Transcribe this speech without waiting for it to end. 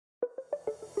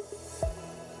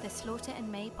The Slaughter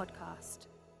and May podcast.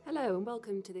 Hello and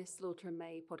welcome to this Slaughter and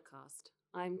May podcast.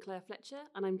 I'm Claire Fletcher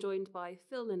and I'm joined by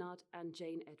Phil Linnard and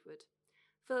Jane Edwarde.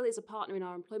 Phil is a partner in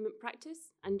our employment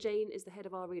practice and Jane is the head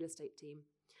of our real estate team.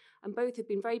 And both have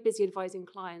been very busy advising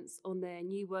clients on their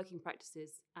new working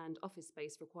practices and office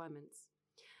space requirements.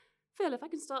 Phil, if I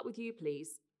can start with you,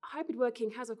 please. Hybrid working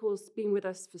has, of course, been with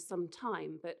us for some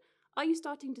time, but are you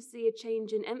starting to see a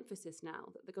change in emphasis now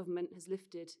that the government has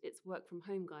lifted its work from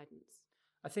home guidance?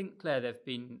 I think, Claire, there have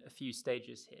been a few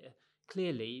stages here.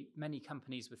 Clearly, many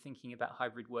companies were thinking about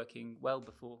hybrid working well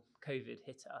before COVID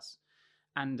hit us.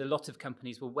 And a lot of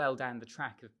companies were well down the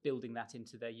track of building that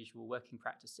into their usual working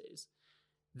practices.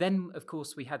 Then, of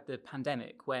course, we had the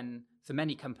pandemic when, for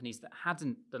many companies that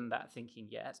hadn't done that thinking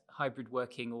yet, hybrid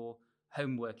working or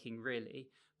home working really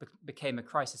became a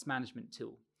crisis management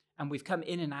tool. And we've come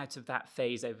in and out of that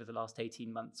phase over the last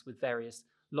 18 months with various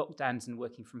lockdowns and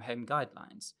working from home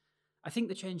guidelines. I think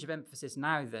the change of emphasis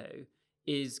now, though,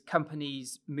 is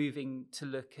companies moving to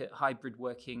look at hybrid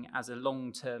working as a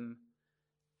long-term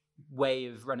way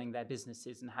of running their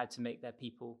businesses and how to make their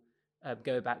people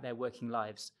go about their working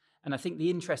lives. And I think the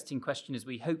interesting question as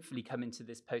we hopefully come into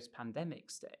this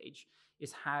post-pandemic stage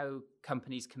is how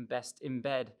companies can best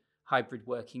embed hybrid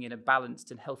working in a balanced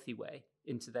and healthy way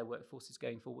into their workforces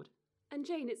going forward. And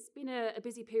Jane, it's been a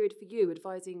busy period for you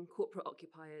advising corporate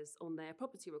occupiers on their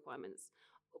property requirements.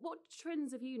 What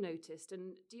trends have you noticed,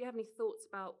 and do you have any thoughts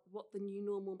about what the new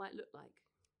normal might look like?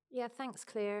 Yeah, thanks,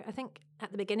 Claire. I think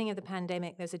at the beginning of the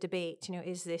pandemic, there's a debate,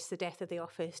 is this the death of the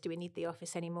office? Do we need the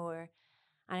office anymore?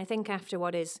 And I think after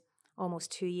what is almost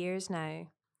 2 years now,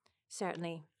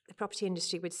 certainly the property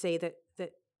industry would say that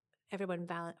everyone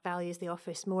values the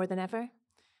office more than ever.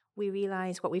 We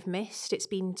realise what we've missed. It's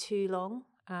been too long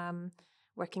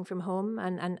working from home,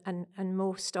 and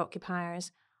most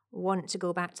occupiers want to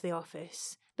go back to the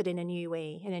office, but in a new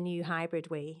way, in a new hybrid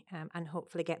way, and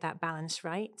hopefully get that balance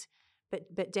right.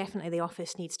 But definitely the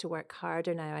office needs to work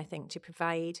harder now, I think, to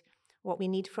provide what we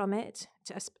need from it,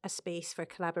 to a space for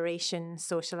collaboration,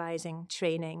 socialising,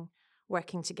 training,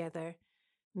 working together,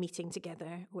 meeting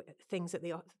together, things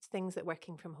that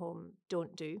working from home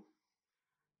don't do.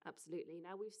 Absolutely.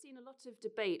 Now, we've seen a lot of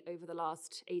debate over the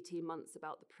last 18 months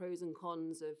about the pros and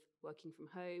cons of working from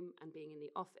home and being in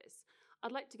the office.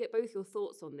 I'd like to get both your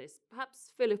thoughts on this.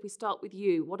 Perhaps, Phil, if we start with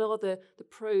you, what are the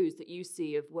pros that you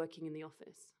see of working in the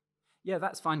office? Yeah,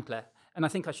 that's fine, Claire. And I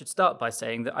think I should start by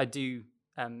saying that I do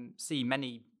see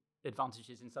many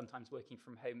advantages in sometimes working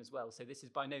from home as well. So this is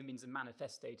by no means a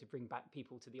manifesto to bring back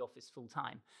people to the office full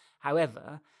time.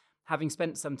 However, having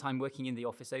spent some time working in the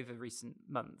office over recent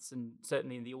months, and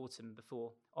certainly in the autumn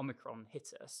before Omicron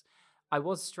hit us, I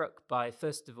was struck by,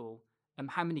 first of all,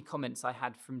 how many comments I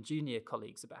had from junior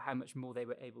colleagues about how much more they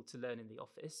were able to learn in the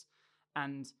office.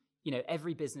 And,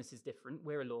 every business is different.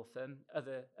 We're a law firm.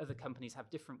 Other companies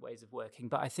have different ways of working.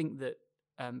 But I think that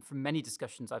from many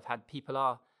discussions I've had, people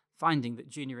are finding that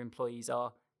junior employees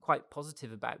are quite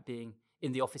positive about being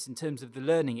in the office in terms of the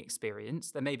learning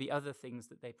experience. There may be other things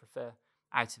that they prefer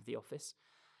out of the office.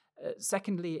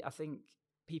 Secondly, I think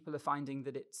people are finding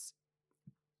that it's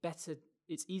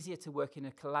easier to work in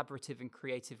a collaborative and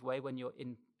creative way when you're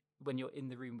in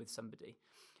the room with somebody.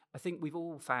 I think we've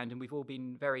all found, and we've all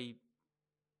been very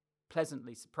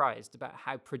pleasantly surprised about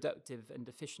how productive and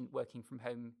efficient working from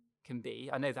home can be.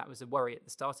 I know that was a worry at the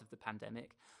start of the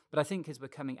pandemic, but I think as we're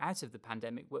coming out of the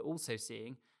pandemic, we're also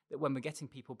seeing that when we're getting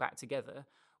people back together,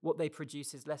 what they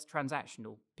produce is less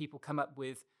transactional. People come up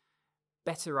with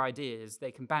better ideas.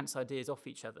 They can bounce ideas off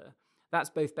each other. That's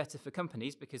both better for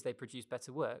companies because they produce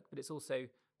better work, but it's also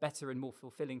better and more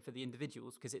fulfilling for the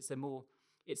individuals because it's a more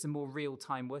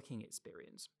real-time working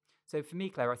experience. So for me,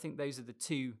 Claire, I think those are the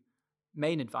two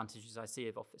main advantages I see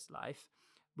of office life.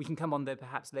 We can come on there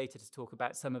perhaps later to talk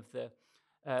about some of the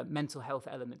mental health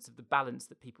elements of the balance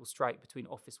that people strike between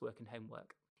office work and home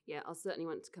work. Yeah, I'll certainly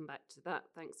want to come back to that.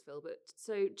 Thanks, Phil. But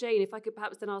so, Jane, if I could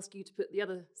perhaps then ask you to put the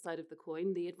other side of the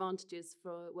coin, the advantages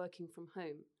for working from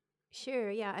home.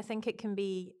 Sure, yeah, I think it can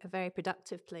be a very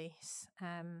productive place.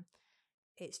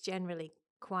 It's generally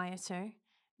quieter.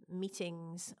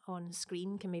 Meetings on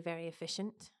screen can be very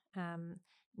efficient.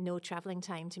 No travelling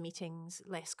time to meetings,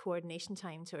 less coordination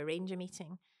time to arrange a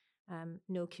meeting.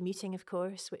 No commuting, of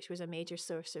course, which was a major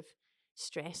source of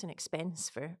stress and expense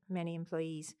for many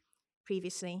employees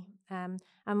previously. And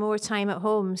more time at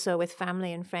home, so with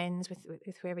family and friends,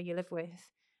 with whoever you live with.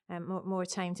 More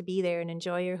time to be there and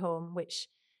enjoy your home, which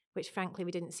frankly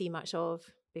we didn't see much of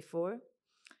before.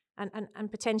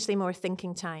 And potentially more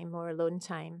thinking time, more alone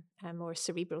time, and more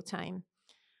cerebral time.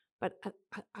 But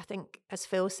I think, as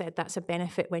Phil said, that's a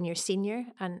benefit when you're senior,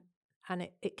 and and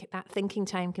that thinking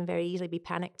time can very easily be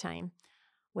panic time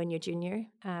when you're junior.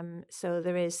 So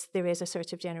there is a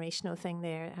sort of generational thing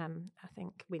there. I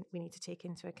think we need to take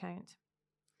into account.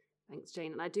 Thanks,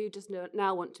 Jane. And I do just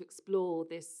now want to explore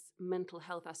this mental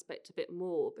health aspect a bit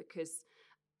more because,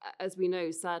 as we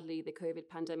know, sadly, the COVID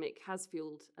pandemic has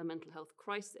fueled a mental health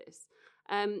crisis.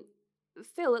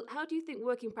 Phil, how do you think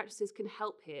working practices can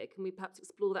help here? Can we perhaps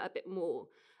explore that a bit more?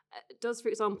 Does, for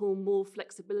example, more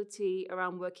flexibility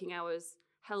around working hours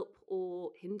help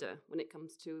or hinder when it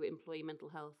comes to employee mental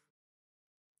health?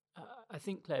 I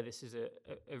think, Claire, this is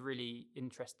a really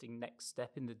interesting next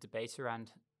step in the debate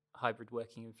around hybrid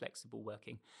working and flexible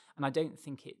working. And I don't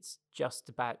think it's just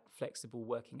about flexible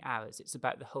working hours. It's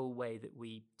about the whole way that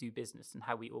we do business and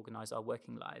how we organise our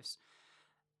working lives.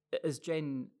 As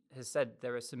Jane has said,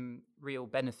 there are some real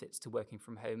benefits to working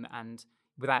from home, and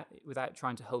without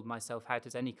trying to hold myself out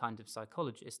as any kind of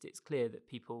psychologist, it's clear that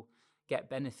people get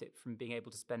benefit from being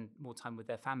able to spend more time with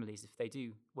their families if they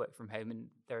do work from home, and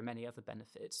there are many other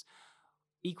benefits.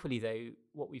 Equally, though,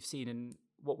 what we've seen and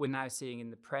what we're now seeing in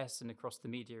the press and across the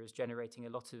media is generating a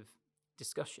lot of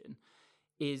discussion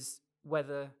is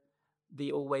whether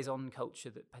the always-on culture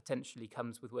that potentially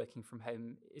comes with working from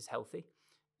home is healthy,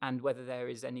 and whether there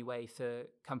is any way for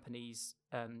companies,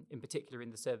 in particular in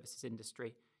the services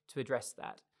industry, to address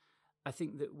that. I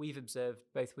think that we've observed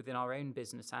both within our own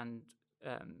business and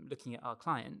looking at our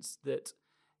clients that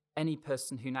any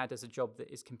person who now does a job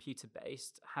that is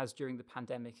computer-based has during the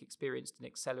pandemic experienced an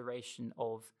acceleration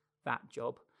of that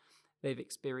job. They've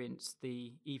experienced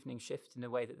the evening shift in a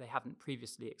way that they haven't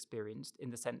previously experienced, in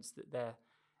the sense that there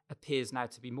appears now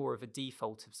to be more of a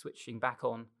default of switching back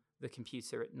on the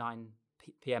computer at 9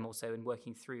 p.m. or so and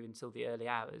working through until the early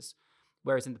hours.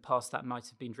 Whereas in the past that might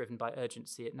have been driven by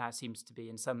urgency, it now seems to be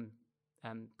in some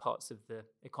parts of the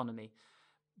economy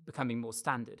becoming more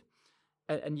standard.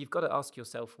 And you've got to ask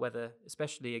yourself whether,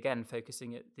 especially again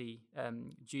focusing at the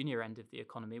junior end of the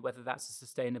economy, whether that's a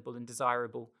sustainable and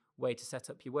desirable way to set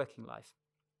up your working life.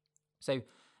 So,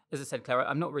 as I said, Claire,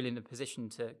 I'm not really in a position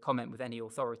to comment with any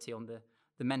authority on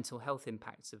the mental health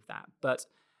impacts of that. But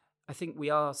I think we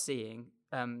are seeing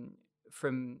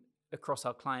from across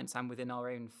our clients and within our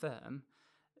own firm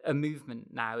a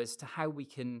movement now as to how we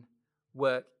can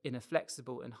work in a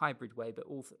flexible and hybrid way, but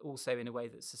also in a way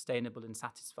that's sustainable and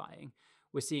satisfying.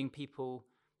 We're seeing people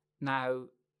now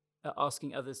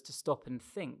asking others to stop and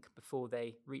think before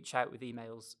they reach out with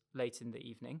emails late in the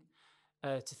evening,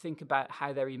 to think about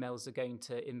how their emails are going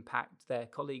to impact their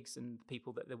colleagues and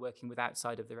people that they're working with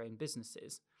outside of their own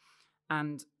businesses.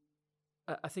 And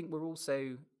I think we're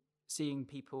also seeing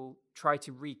people try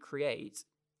to recreate,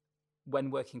 when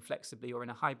working flexibly or in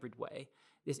a hybrid way,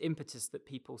 this impetus that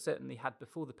people certainly had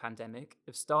before the pandemic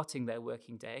of starting their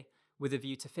working day with a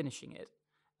view to finishing it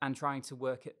and trying to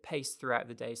work at pace throughout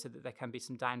the day so that there can be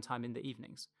some downtime in the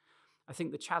evenings. I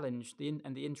think the challenge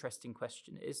and the interesting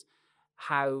question is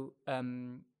how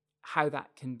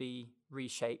that can be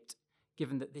reshaped,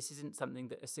 given that this isn't something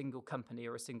that a single company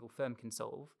or a single firm can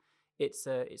solve. It's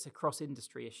a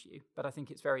cross-industry issue, but I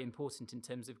think it's very important in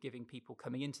terms of giving people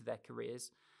coming into their careers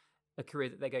a career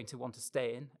that they're going to want to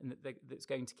stay in and that's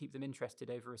going to keep them interested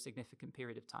over a significant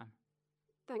period of time.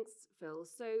 Thanks, Phil.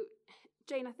 So,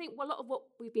 Jane, I think a lot of what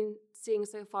we've been seeing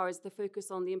so far is the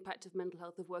focus on the impact of mental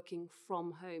health of working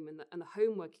from home and the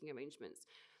home working arrangements.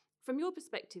 From your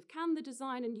perspective, can the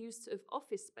design and use of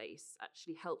office space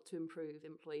actually help to improve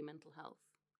employee mental health?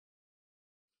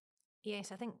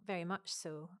 Yes, I think very much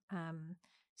so.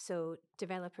 So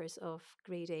developers of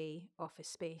Grade A office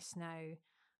space now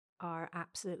are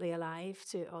absolutely alive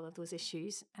to all of those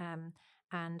issues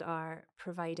and are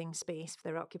providing space for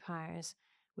their occupiers,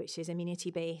 which is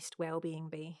amenity-based,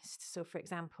 well-being-based. So, for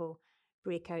example,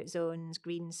 breakout zones,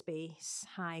 green space,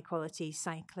 high-quality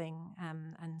cycling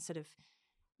and sort of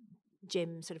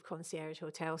gym, sort of concierge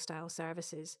hotel-style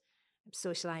services,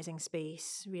 socialising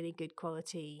space, really good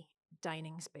quality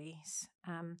dining space.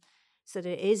 So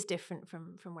that it is different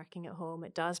from working at home.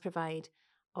 It does provide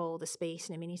all the space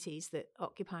and amenities that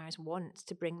occupiers want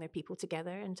to bring their people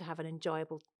together and to have an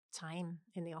enjoyable time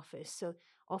in the office. So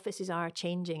offices are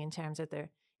changing in terms of their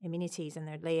amenities and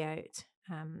their layout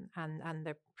and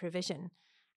their provision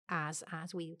as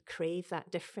we crave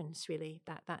that difference, really,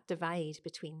 that divide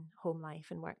between home life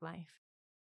and work life.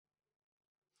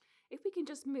 If we can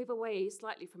just move away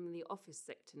slightly from the office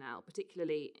sector now,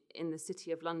 particularly in the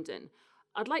City of London,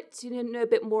 I'd like to know a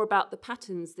bit more about the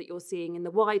patterns that you're seeing in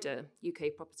the wider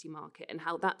UK property market and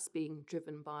how that's being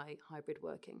driven by hybrid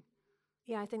working.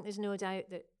 Yeah, I think there's no doubt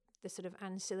that the sort of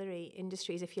ancillary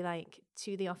industries, if you like,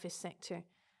 to the office sector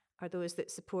are those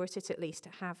that support it, at least,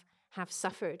 have have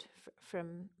suffered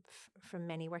from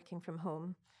many working from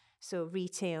home. So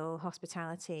retail,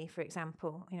 hospitality, for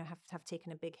example, have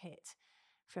taken a big hit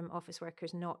from office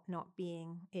workers not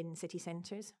being in city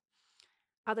centres.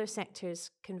 Other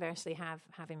sectors, conversely, have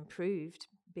improved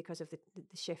because of the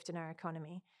shift in our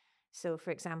economy. So,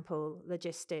 for example,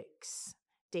 logistics,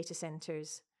 data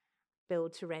centres,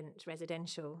 build-to-rent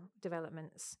residential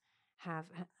developments have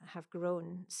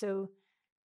grown. So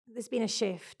there's been a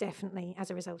shift, definitely,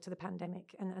 as a result of the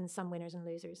pandemic, and some winners and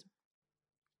losers.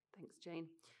 Thanks, Jane.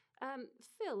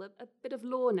 Phil, a bit of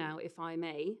law now, if I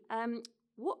may.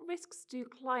 What risks do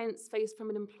clients face from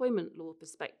an employment law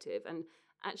perspective, and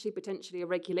actually potentially a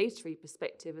regulatory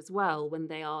perspective as well, when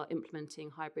they are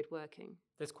implementing hybrid working?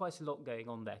 There's quite a lot going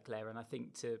on there, Claire, and I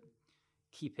think to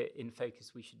keep it in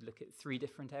focus, we should look at three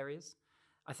different areas.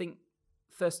 I think,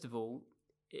 first of all,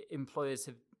 employers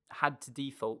have had to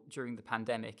default during the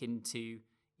pandemic into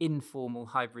informal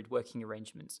hybrid working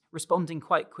arrangements, responding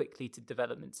quite quickly to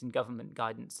developments in government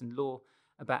guidance and law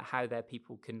about how their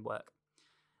people can work.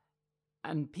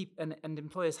 And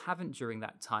employers haven't, during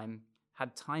that time,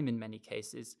 had time in many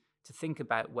cases to think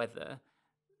about whether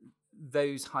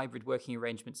those hybrid working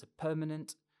arrangements are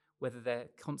permanent, whether they're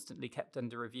constantly kept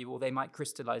under review, or they might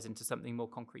crystallize into something more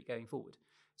concrete going forward.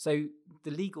 So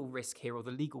the legal risk here, or the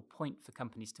legal point for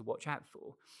companies to watch out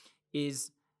for,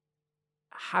 is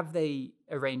have they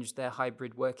arranged their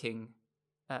hybrid working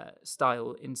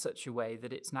style in such a way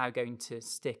that it's now going to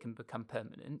stick and become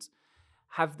permanent?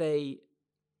 Have they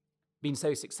been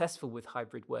so successful with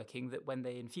hybrid working that when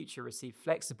they in future receive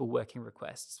flexible working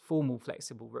requests, formal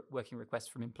flexible working requests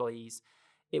from employees,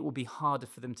 it will be harder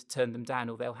for them to turn them down,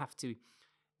 or they'll have to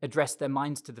address their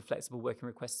minds to the flexible working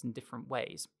requests in different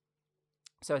ways?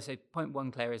 So point one,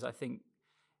 Claire, is I think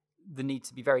the need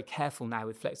to be very careful now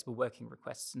with flexible working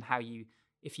requests and how you,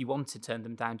 if you want to turn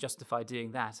them down, justify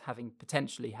doing that, having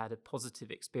potentially had a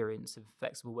positive experience of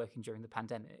flexible working during the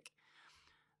pandemic.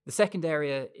 The second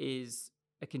area is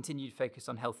a continued focus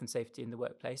on health and safety in the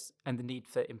workplace, and the need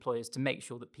for employers to make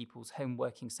sure that people's home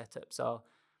working setups are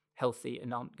healthy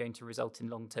and aren't going to result in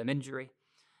long-term injury.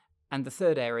 And the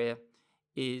third area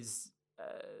is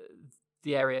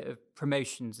the area of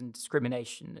promotions and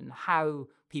discrimination, and how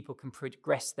people can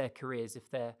progress their careers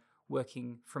if they're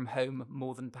working from home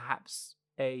more than perhaps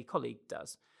a colleague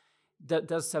does.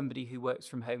 Does somebody who works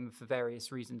from home for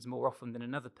various reasons more often than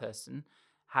another person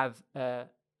have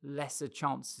lesser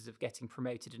chances of getting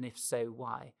promoted, and if so,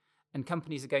 why? And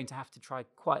companies are going to have to try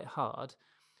quite hard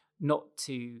not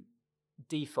to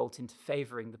default into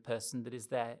favouring the person that is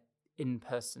there in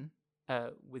person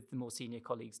with the more senior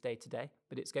colleagues day to day,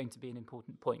 but it's going to be an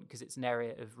important point because it's an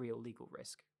area of real legal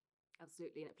risk.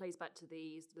 Absolutely, and it plays back to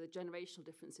the generational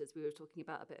differences we were talking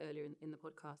about a bit earlier in the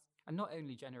podcast. And not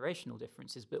only generational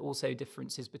differences, but also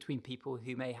differences between people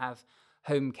who may have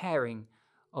home caring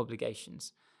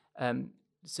obligations.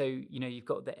 So, you've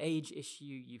got the age issue,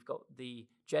 you've got the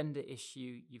gender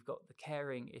issue, you've got the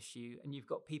caring issue, and you've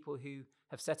got people who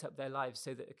have set up their lives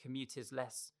so that a commute is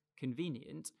less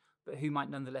convenient, but who might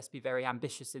nonetheless be very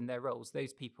ambitious in their roles.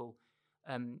 Those people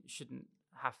shouldn't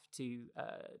have to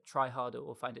try harder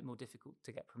or find it more difficult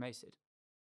to get promoted.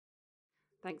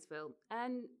 Thanks, Phil.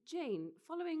 And Jane,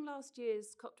 following last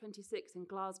year's COP26 in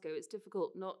Glasgow, it's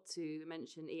difficult not to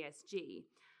mention ESG.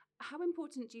 How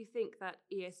important do you think that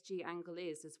ESG angle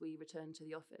is as we return to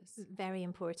the office? Very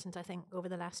important. I think over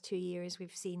the last 2 years,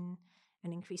 we've seen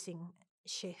an increasing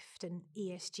shift, and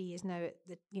ESG is now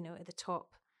at the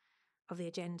top of the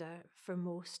agenda for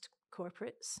most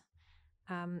corporates.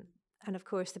 And of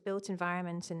course, the built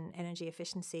environment and energy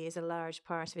efficiency is a large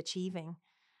part of achieving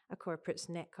a corporate's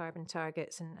net carbon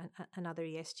targets and other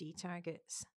ESG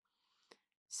targets.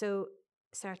 So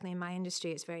certainly in my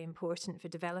industry, it's very important for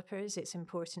developers, it's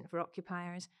important for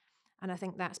occupiers, and I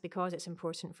think that's because it's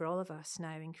important for all of us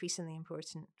now, increasingly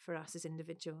important for us as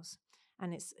individuals,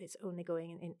 and it's only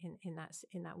going in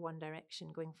that one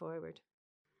direction going forward.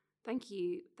 Thank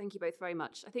you both very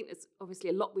much. I think there's obviously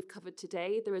a lot we've covered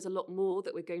today. There is a lot more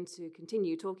that we're going to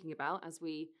continue talking about as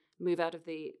we move out of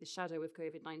the shadow of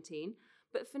COVID-19.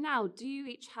 But for now, do you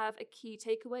each have a key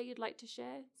takeaway you'd like to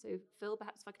share? So Phil,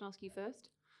 perhaps if I can ask you first.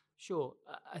 Sure.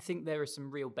 I think there are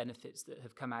some real benefits that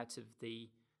have come out of the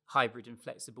hybrid and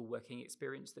flexible working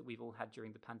experience that we've all had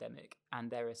during the pandemic. And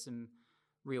there are some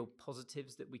real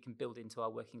positives that we can build into our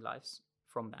working lives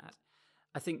from that.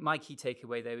 I think my key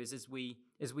takeaway, though, is as we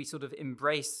sort of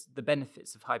embrace the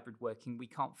benefits of hybrid working, we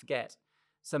can't forget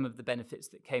some of the benefits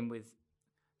that came with,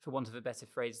 for want of a better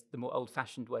phrase, the more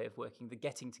old-fashioned way of working, the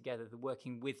getting together, the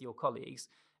working with your colleagues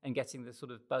and getting the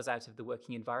sort of buzz out of the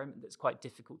working environment that's quite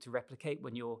difficult to replicate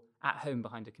when you're at home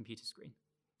behind a computer screen.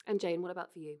 And Jane, what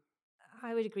about for you?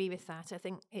 I would agree with that. I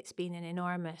think it's been an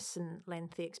enormous and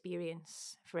lengthy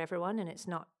experience for everyone, and it's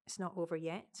not over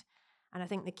yet. And I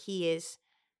think the key is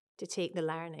to take the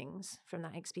learnings from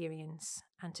that experience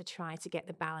and to try to get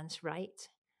the balance right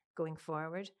going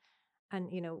forward.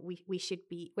 And we should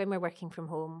be, when we're working from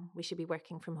home, we should be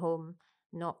working from home,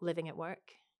 not living at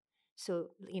work. So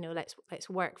let's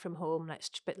work from home.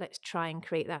 Let's try and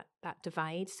create that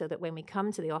divide so that when we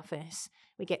come to the office,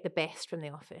 we get the best from the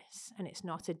office, and it's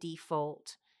not a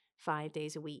default 5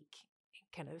 days a week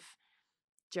kind of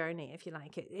journey, if you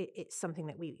like. It's something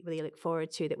that we really look forward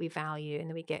to, that we value, and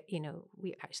that we get.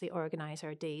 We actually organise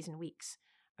our days and weeks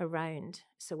around.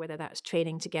 So whether that's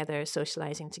training together,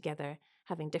 socialising together,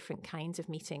 having different kinds of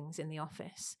meetings in the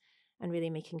office, and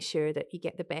really making sure that you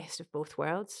get the best of both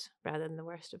worlds rather than the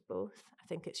worst of both. I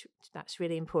think that's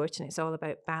really important. It's all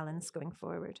about balance going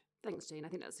forward. Thanks, Jane. I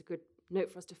think that's a good note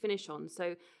for us to finish on.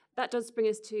 So that does bring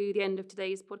us to the end of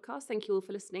today's podcast. Thank you all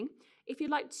for listening. If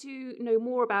you'd like to know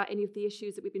more about any of the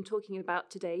issues that we've been talking about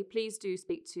today, please do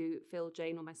speak to Phil,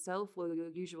 Jane, or myself, or your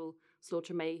usual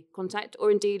Slaughter May contact,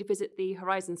 or indeed visit the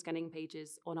horizon scanning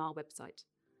pages on our website.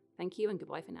 Thank you and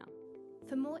goodbye for now.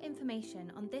 For more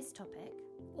information on this topic,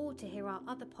 or to hear our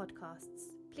other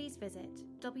podcasts, please visit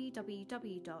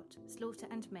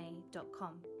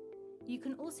www.slaughterandmay.com. You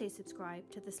can also subscribe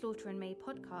to the Slaughter and May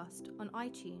podcast on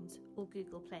iTunes or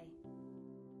Google Play.